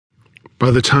By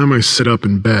the time I sit up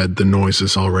in bed, the noise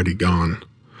is already gone.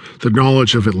 The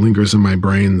knowledge of it lingers in my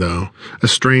brain, though, a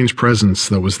strange presence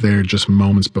that was there just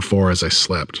moments before as I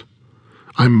slept.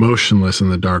 I'm motionless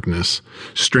in the darkness,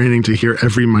 straining to hear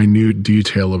every minute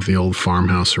detail of the old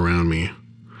farmhouse around me.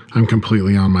 I'm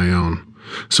completely on my own,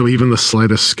 so even the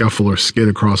slightest scuffle or skid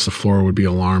across the floor would be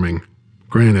alarming.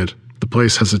 Granted, the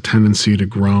place has a tendency to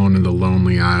groan in the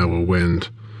lonely Iowa wind,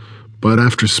 but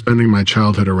after spending my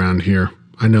childhood around here,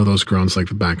 I know those groans like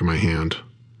the back of my hand.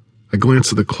 I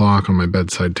glance at the clock on my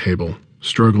bedside table,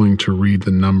 struggling to read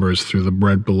the numbers through the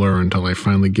red blur until I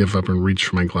finally give up and reach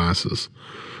for my glasses,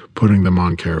 putting them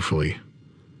on carefully.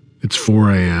 It's 4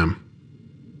 a.m.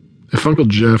 If Uncle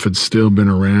Jeff had still been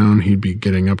around, he'd be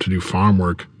getting up to do farm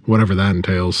work, whatever that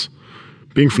entails.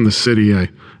 Being from the city, I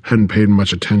hadn't paid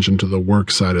much attention to the work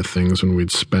side of things when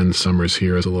we'd spend summers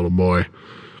here as a little boy.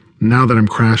 Now that I'm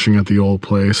crashing at the old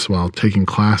place while taking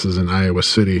classes in Iowa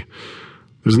City,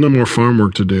 there's no more farm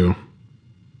work to do.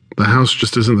 The house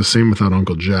just isn't the same without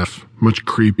Uncle Jeff, much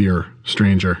creepier,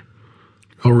 stranger.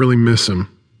 I'll really miss him,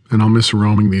 and I'll miss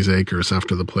roaming these acres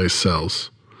after the place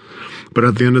sells. But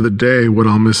at the end of the day, what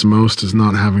I'll miss most is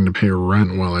not having to pay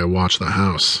rent while I watch the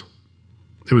house.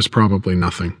 It was probably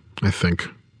nothing, I think.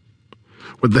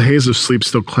 With the haze of sleep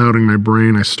still clouding my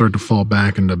brain, I start to fall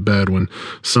back into bed when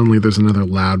suddenly there's another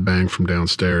loud bang from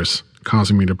downstairs,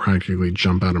 causing me to practically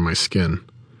jump out of my skin.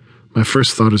 My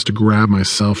first thought is to grab my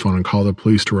cell phone and call the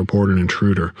police to report an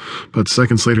intruder, but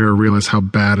seconds later I realize how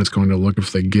bad it's going to look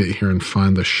if they get here and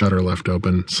find the shutter left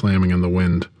open, slamming in the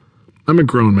wind. I'm a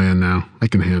grown man now. I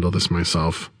can handle this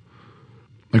myself.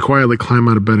 I quietly climb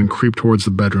out of bed and creep towards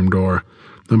the bedroom door,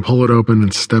 then pull it open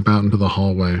and step out into the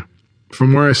hallway.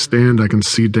 From where I stand, I can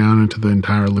see down into the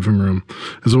entire living room,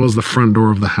 as well as the front door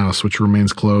of the house, which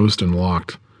remains closed and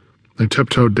locked. I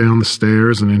tiptoed down the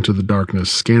stairs and into the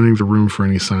darkness, scanning the room for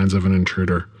any signs of an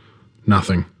intruder.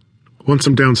 Nothing. Once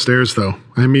I'm downstairs, though,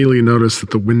 I immediately notice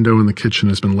that the window in the kitchen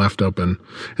has been left open,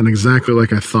 and exactly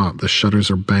like I thought, the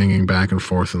shutters are banging back and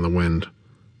forth in the wind.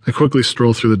 I quickly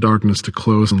stroll through the darkness to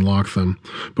close and lock them,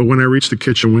 but when I reach the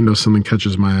kitchen window, something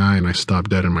catches my eye and I stop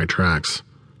dead in my tracks.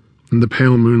 In the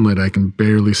pale moonlight, I can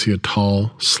barely see a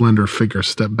tall, slender figure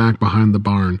step back behind the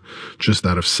barn, just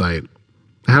out of sight.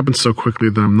 It happens so quickly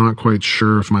that I'm not quite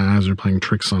sure if my eyes are playing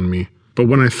tricks on me, but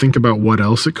when I think about what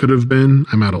else it could have been,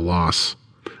 I'm at a loss.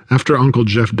 After Uncle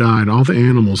Jeff died, all the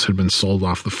animals had been sold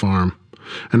off the farm,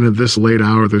 and at this late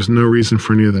hour, there's no reason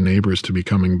for any of the neighbors to be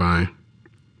coming by.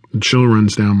 The chill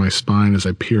runs down my spine as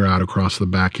I peer out across the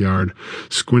backyard,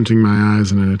 squinting my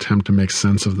eyes in an attempt to make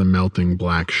sense of the melting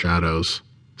black shadows.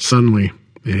 Suddenly,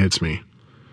 it hits me.